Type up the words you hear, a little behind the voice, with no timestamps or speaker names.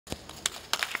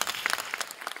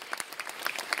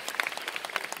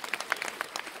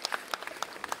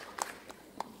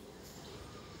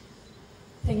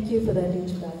Thank you for that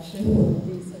introduction,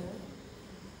 Lisa.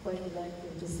 Quite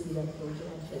delightful to see that photo,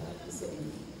 I have to say.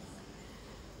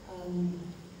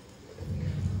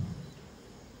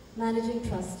 Managing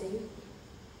trustee,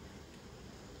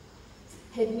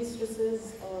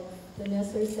 headmistresses of the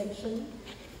nursery section,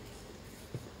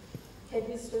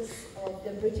 headmistress of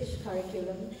the British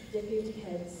curriculum, deputy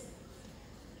heads,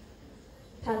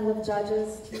 panel of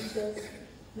judges, teachers,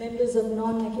 members of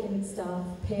non-academic staff,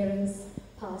 parents,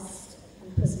 past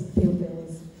and present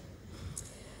pupils.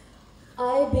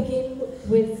 I begin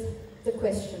with the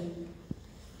question,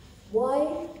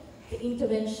 why the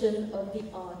intervention of the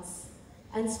arts,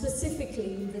 and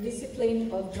specifically the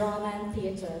discipline of drama and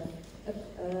theatre,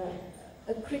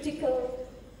 a critical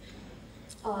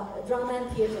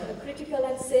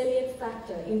and salient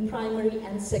factor in primary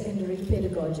and secondary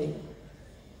pedagogy.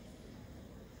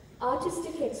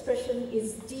 Artistic expression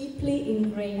is deeply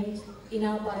ingrained in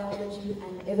our biology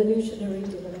and evolutionary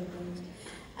development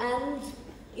and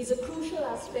is a crucial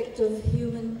aspect of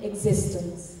human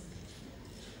existence.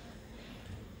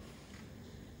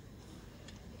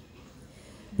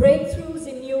 Breakthroughs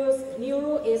in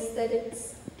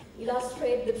neuroaesthetics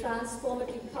illustrate the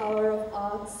transformative power of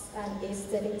arts and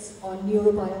aesthetics on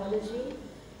neurobiology,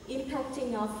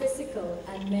 impacting our physical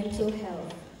and mental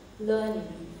health,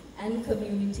 learning, and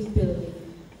community building.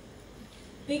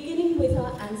 Beginning with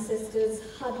our ancestors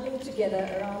huddling together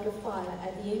around a fire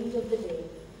at the end of the day,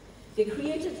 they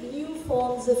created new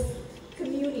forms of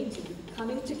community,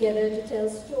 coming together to tell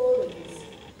stories,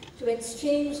 to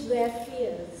exchange their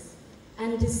fears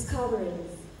and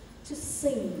discoveries, to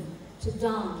sing, to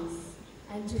dance,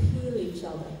 and to heal each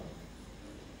other.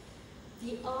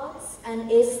 The arts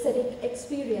and aesthetic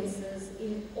experiences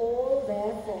in all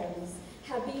their forms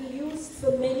have been used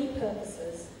for many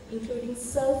purposes, including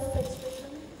self-expression,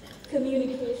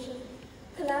 communication,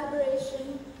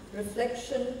 collaboration,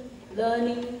 reflection,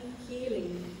 learning,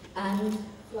 healing, and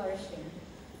flourishing.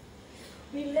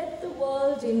 We let the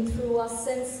world in through our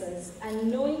senses, and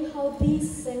knowing how these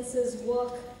senses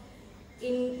work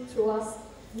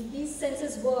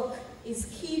is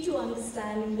key to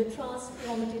understanding the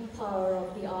transformative power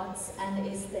of the arts and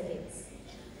aesthetics.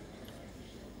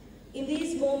 In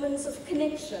these moments of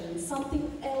connection,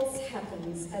 something else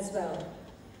happens as well.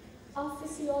 Our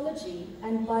physiology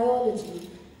and biology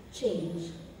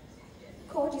change.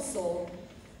 Cortisol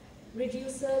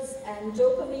reduces and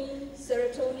dopamine,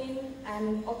 serotonin,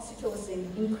 and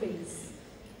oxytocin increase.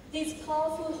 These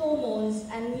powerful hormones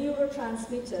and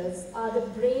neurotransmitters are the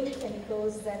brain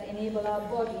chemicals that enable our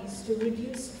bodies to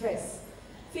reduce stress,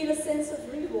 feel a sense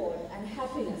of reward and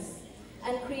happiness,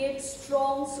 and create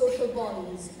strong social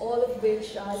bonds, all of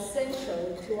which are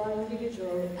essential to our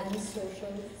individual and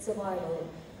social survival.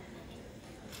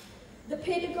 The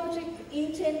pedagogic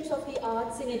intent of the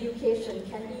arts in education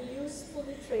can be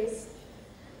usefully traced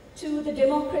to the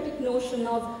democratic notion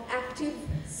of active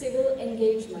civil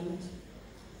engagement,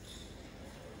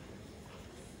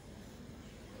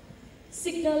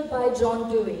 signaled by John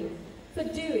Dewey. For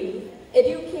Dewey,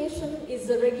 education is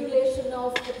the regulation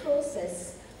of the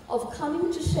process of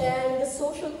coming to share in the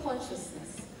social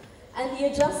consciousness, and the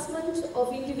adjustment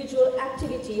of individual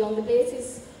activity on the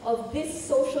basis of this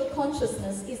social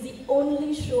consciousness is the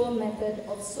only sure method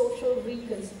of social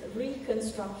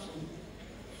reconstruction.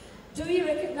 Dewey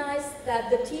recognized that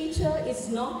the teacher is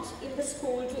not in the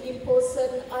school to impose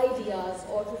certain ideas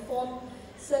or to form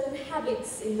certain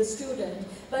habits in the student,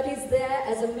 but is there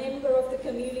as a member of the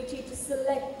community to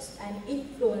select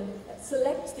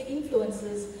the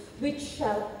influences which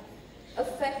shall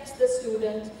affect the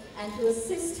student and to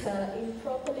assist her in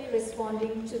properly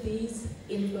responding to these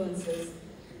influences.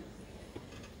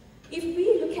 If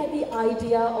we look at the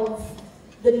idea of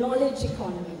the knowledge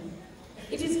economy,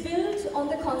 it is built on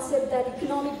the concept that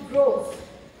economic growth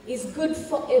is good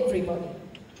for everybody,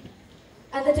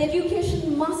 and that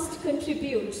education must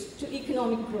contribute to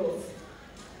economic growth.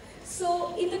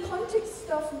 So, in the context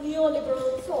of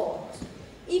neoliberal thought,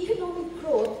 economic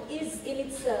growth is in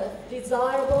itself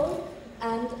desirable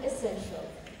and essential.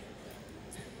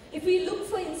 If we look,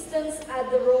 for instance, at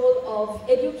the role of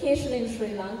education in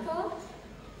Sri Lanka,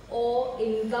 or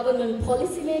in government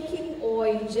policy making, or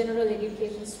in general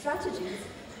education strategies,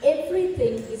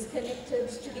 everything is connected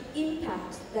to the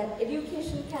impact that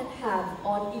education can have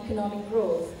on economic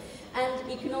growth.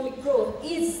 And economic growth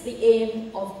is the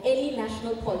aim of any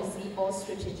national policy or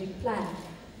strategic plan.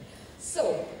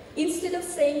 So, instead of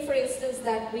saying, for instance,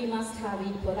 that we must have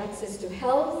equal access to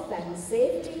health and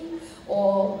safety,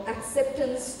 or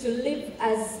acceptance to live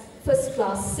as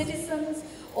first-class citizens,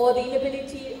 or the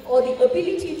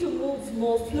ability to move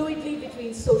more fluidly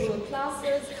between social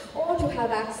classes, or to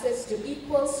have access to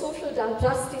equal social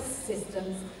justice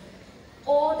systems,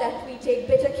 or that we take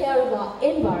better care of our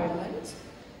environment,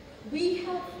 we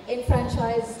have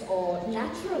enfranchised or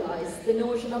naturalized the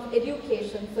notion of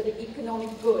education for the economic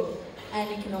good and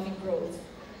economic growth.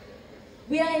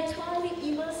 We are entirely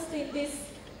immersed in this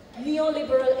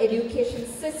neoliberal education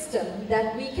system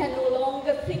that we can no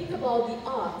longer think about the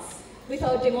arts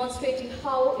without demonstrating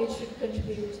how it should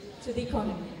contribute to the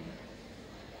economy.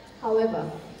 However,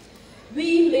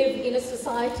 we live in a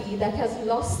society that has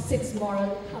lost its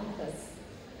moral compass.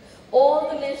 All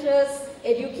the measures,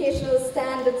 educational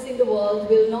standards in the world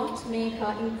will not make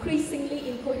our increasingly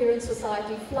incoherent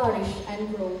society flourish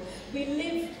and grow. We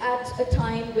live at a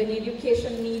time when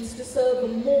education needs to serve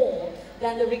more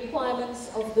than the requirements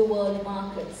of the world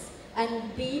markets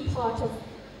and be part of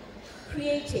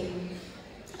creating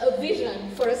a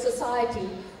vision for a society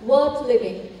worth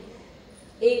living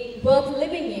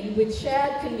in with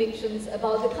shared convictions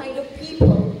about the kind of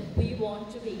people we want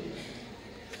to be.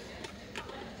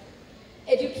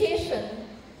 Education,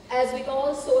 as with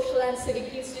all social and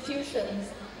civic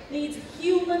institutions, needs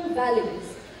human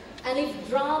values. And if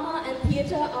drama and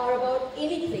theatre are about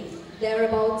anything, they're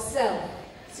about self,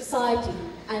 society,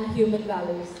 and human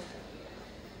values.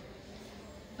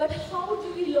 But how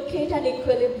do we locate an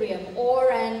equilibrium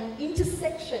or an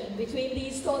intersection between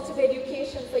these thoughts of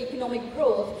education for economic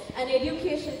growth and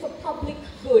education for public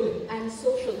good and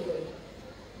social good?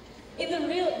 In the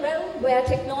realm where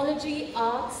technology,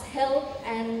 arts, health,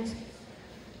 and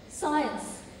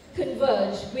science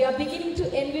converge, we are beginning to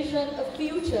envision a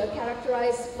future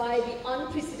characterized by the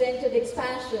unprecedented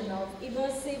expansion of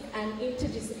immersive and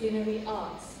interdisciplinary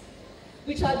arts,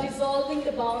 which are dissolving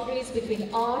the boundaries between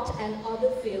art and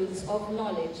other fields of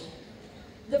knowledge.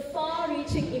 The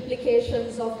far-reaching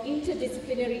implications of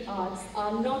interdisciplinary arts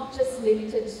are not just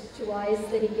limited to our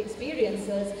aesthetic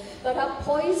experiences, but are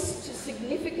poised to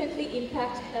significantly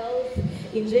impact health,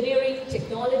 engineering,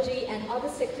 technology, and other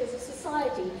sectors of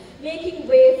society, making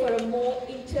way for a more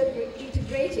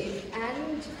integrative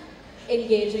and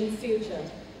engaging future.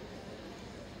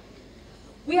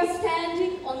 We are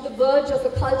standing on the verge of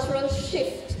a cultural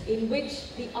shift in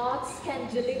which the arts can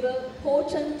deliver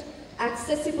potent,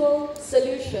 accessible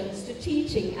solutions to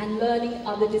teaching and learning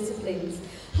other disciplines.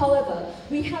 However,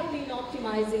 we have been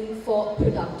optimizing for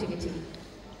productivity.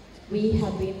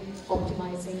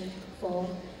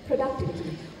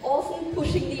 Often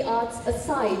pushing the arts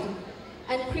aside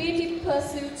and creative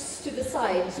pursuits to the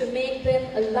side to make them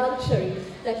a luxury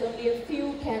that only a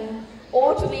few can,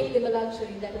 or to make them a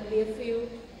luxury that only a few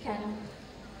can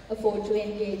afford to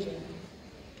engage in.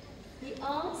 The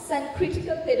arts and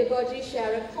critical pedagogy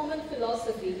share a common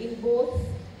philosophy in both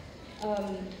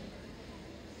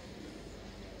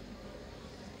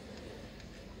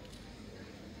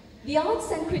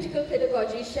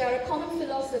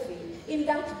in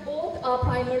that both are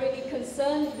primarily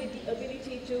concerned with the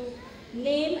ability to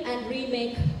name and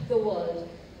remake the world.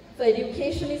 For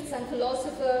educationists and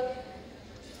philosopher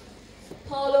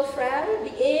Paulo Freire,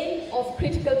 the aim of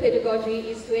critical pedagogy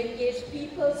is to engage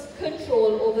people's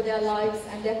control over their lives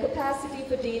and their capacity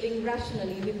for dealing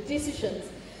rationally with decisions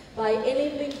by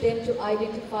enabling them to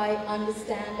identify,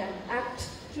 understand, and act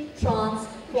to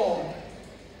transform.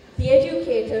 The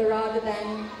educator, rather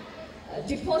than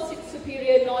deposit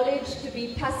superior knowledge to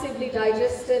be passively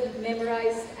digested,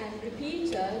 memorized, and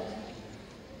repeated,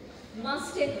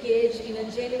 must engage in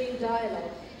a genuine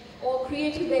dialogue or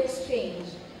creative exchange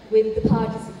with the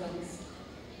participants.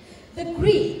 The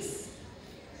Greeks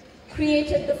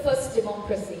created the first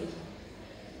democracy.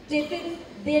 They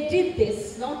did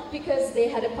this not because they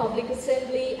had a public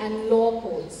assembly and law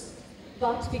courts,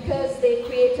 but because they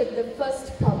created the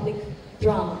first public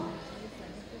drama.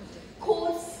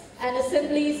 Courts and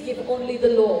assemblies give only the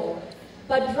law,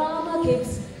 but drama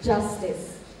gives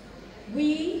justice.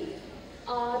 We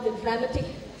are the dramatic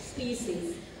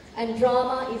species, and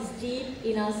drama is deep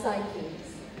in our psyches.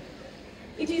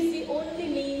 It is the only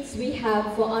means we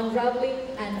have for unraveling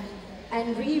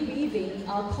and reweaving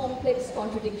our complex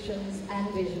contradictions and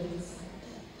visions.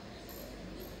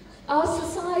 Our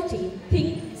society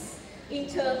thinks in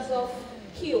terms of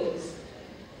cures,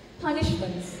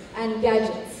 punishments, and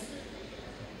gadgets.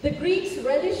 The Greeks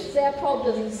relished their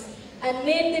problems and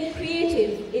made them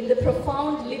creative in the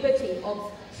profound liberty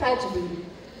of tragedy.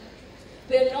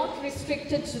 We are not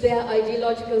restricted to their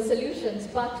ideological solutions,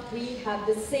 but we have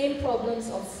the same problems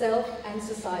of self and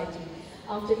society.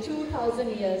 After 2,000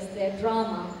 years, their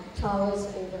drama towers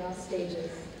over our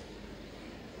stages.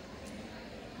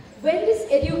 When does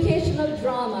educational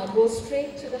drama go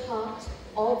straight to the heart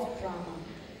of drama?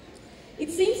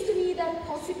 It seems to me that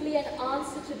possibly an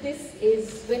answer to this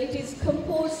is when it is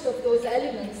composed of those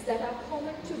elements that are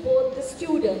common to both the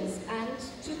students and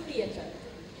to theatre.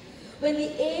 When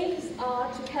the aims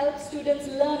are to help students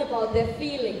learn about their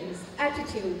feelings,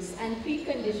 attitudes, and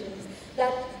preconditions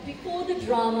that before the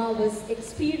drama was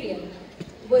experienced,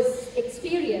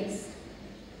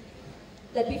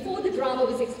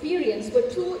 were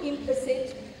too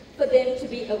implicit for them to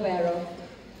be aware of.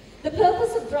 The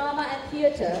purpose of drama and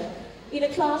theatre in a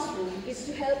classroom is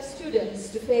to help students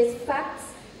to face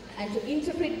facts and to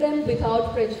interpret them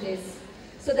without prejudice,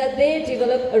 so that they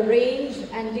develop a range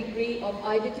and degree of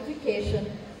identification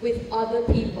with other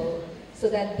people, so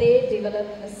that they develop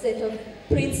a set of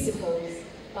principles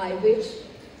by which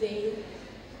they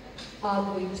are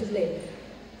going to live.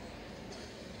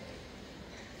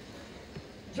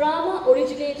 Drama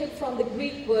originated from the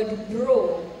Greek word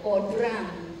dro or dram,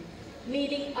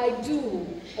 meaning I do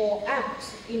or act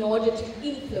in order to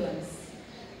influence.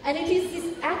 And it is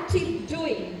this active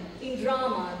doing in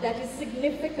drama that is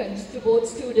significant to both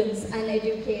students and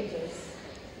educators.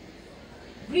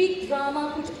 Greek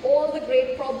drama put all the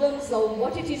great problems of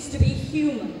what it is to be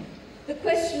human, the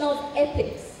question of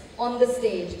ethics, on the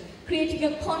stage, creating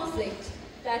a conflict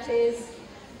that is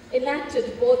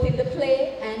enacted both in the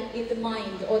play and in the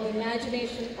mind or the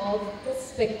imagination of the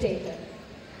spectator.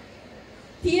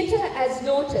 Theatre, as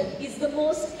noted, is the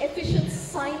most efficient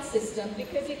science system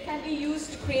because it can be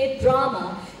used to create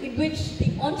drama in which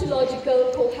the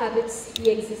ontological cohabits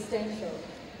the existential.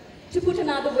 To put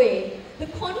another way, the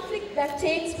conflict that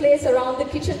takes place around the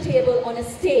kitchen table on a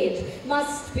stage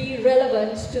must be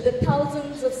relevant to the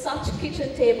thousands of such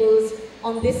kitchen tables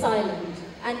on this island,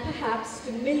 and perhaps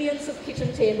to millions of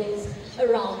kitchen tables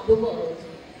around the world.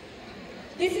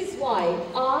 This is why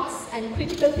arts and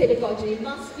critical pedagogy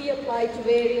must be applied to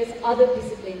various other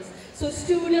disciplines, so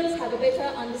students have a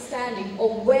better understanding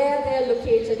of where they are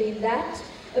located in that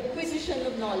acquisition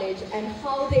of knowledge and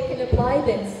how they can apply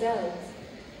themselves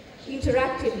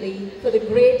interactively for the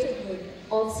greater good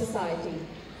of society.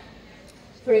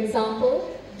 For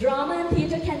example, drama and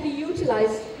theatre can be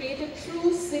utilized to create a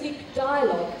true civic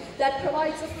dialogue that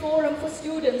provides a forum for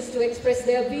students to express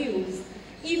their views,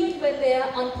 even when they are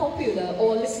unpopular,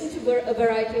 or listen to a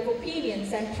variety of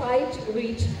opinions and try to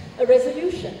reach a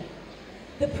resolution.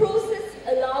 The process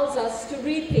allows us to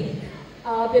rethink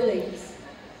our beliefs.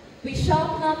 We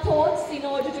sharpen our thoughts in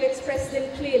order to express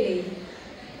them clearly.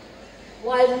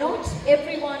 While not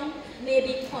everyone may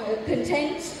be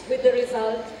content with the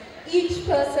result, each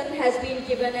person has been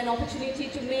given an opportunity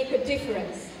to make a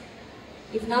difference.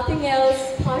 If nothing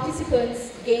else,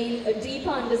 participants gain a deeper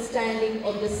understanding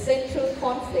of the central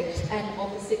conflict and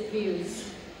opposite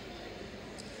views.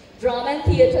 Drama and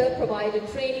theatre provide a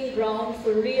training ground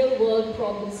for real-world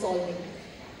problem solving.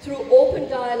 Through open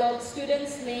dialogue,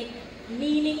 students make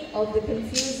meaning of the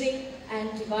confusing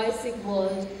and divisive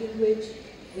world in which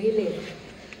we live.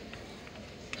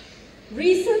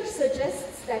 Research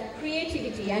suggests that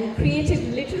creativity and creative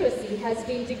literacy has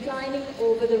been declining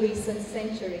over the recent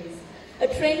centuries, a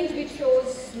trend which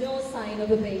shows no sign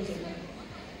of abating.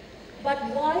 But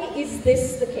why is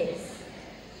this the case?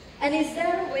 And is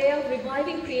there a way of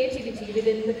reviving creativity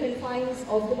within the confines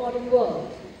of the modern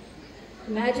world?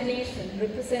 Imagination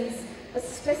represents a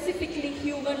specifically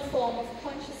human form of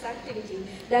conscious activity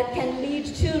that can lead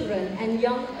children and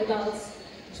young adults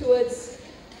towards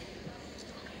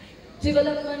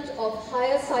development of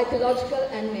higher psychological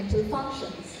and mental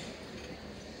functions.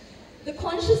 The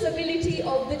conscious ability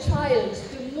of the child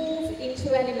to move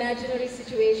into an imaginary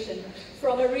situation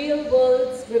from a real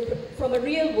world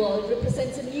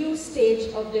represents a new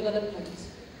stage of development.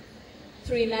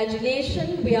 Through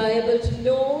imagination, we are able to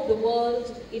know the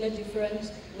world in a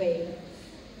different way.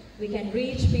 We can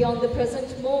reach beyond the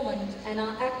present moment and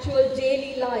our actual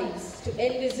daily lives to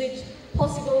envisage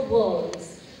possible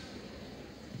worlds.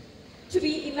 To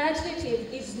be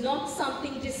imaginative is not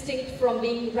something distinct from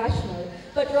being rational,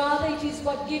 but rather it is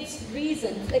what gives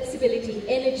reason, flexibility,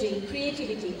 energy,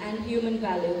 creativity, and human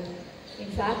value. In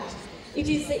fact, it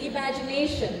is the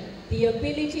imagination, the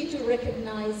ability to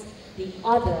recognize the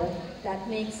other, that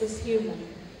makes us human.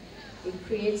 It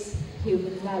creates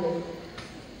human value.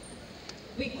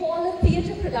 We call a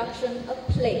theatre production a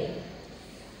play.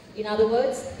 In other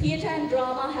words, theatre and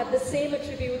drama have the same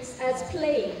attributes as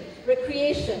playing,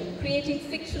 recreation, creating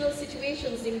fictional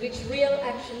situations in which real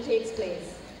action takes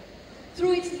place.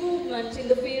 Through its movement in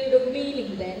the field of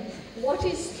meaning, then, what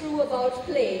is true about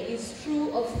play is true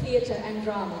of theatre and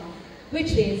drama,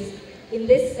 which is, in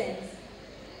this sense,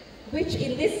 which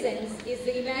in this sense is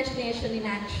the imagination in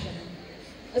action.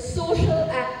 A social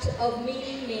act of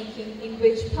meaning-making in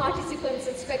which participants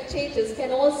and spectators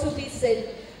can also be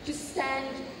said to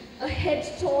stand a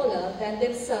head taller than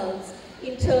themselves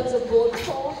in terms of both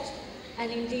thought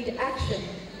and indeed action,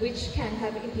 which can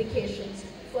have implications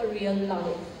for real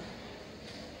life.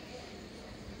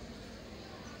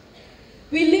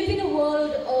 We live in a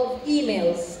world of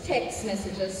emails, text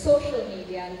messages, social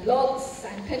media, and blogs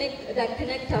that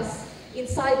connect us in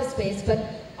cyberspace, but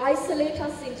isolate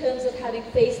us in terms of having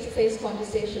face-to-face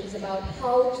conversations about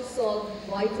how to solve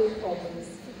vital problems.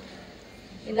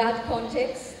 In that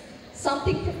context,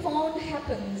 something profound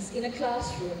happens in a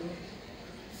classroom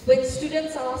when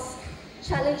students ask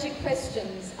challenging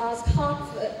questions,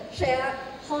 share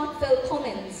heartfelt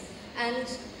comments,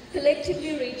 and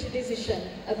collectively reach a decision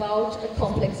about a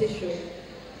complex issue.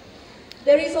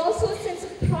 There is also a sense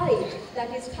of pride that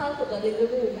is palpable in the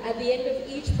room at the end of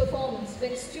each performance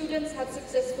when students have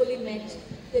successfully met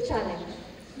the challenge.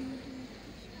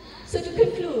 So to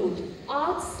conclude,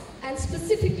 arts and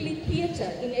specifically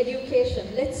theatre in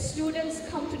education lets students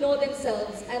come to know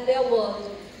themselves and their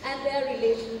world and their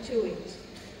relation to it.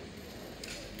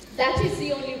 That is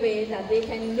the only way that they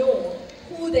can know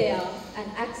who they are and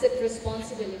accept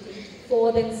responsibility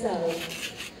for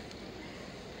themselves.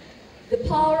 The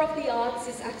power of the arts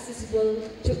is accessible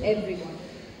to everyone,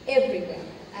 everywhere,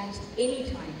 at any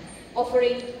time,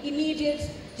 offering immediate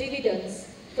dividends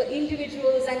for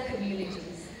individuals and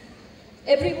communities.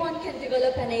 Everyone can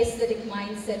develop an aesthetic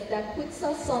mindset that puts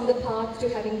us on the path to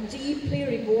having deeply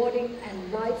rewarding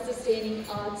and life-sustaining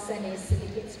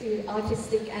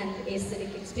artistic and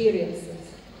aesthetic experiences.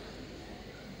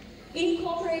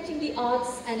 Incorporating the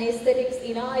arts and aesthetics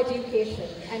in our education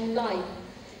and life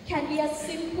can be as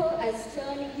simple as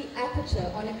turning the aperture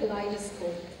on a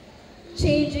kaleidoscope.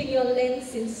 Changing your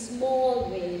lens in small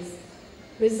ways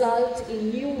result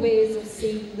in new ways of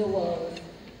seeing the world.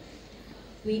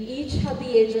 We each have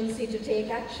the agency to take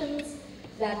actions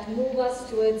that move us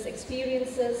towards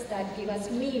experiences that give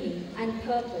us meaning and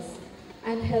purpose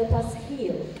and help us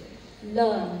heal,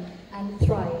 learn, and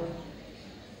thrive.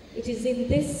 It is in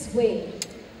this way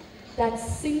that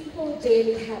simple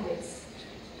daily habits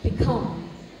become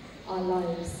our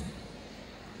lives.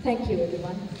 Thank you,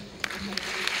 everyone.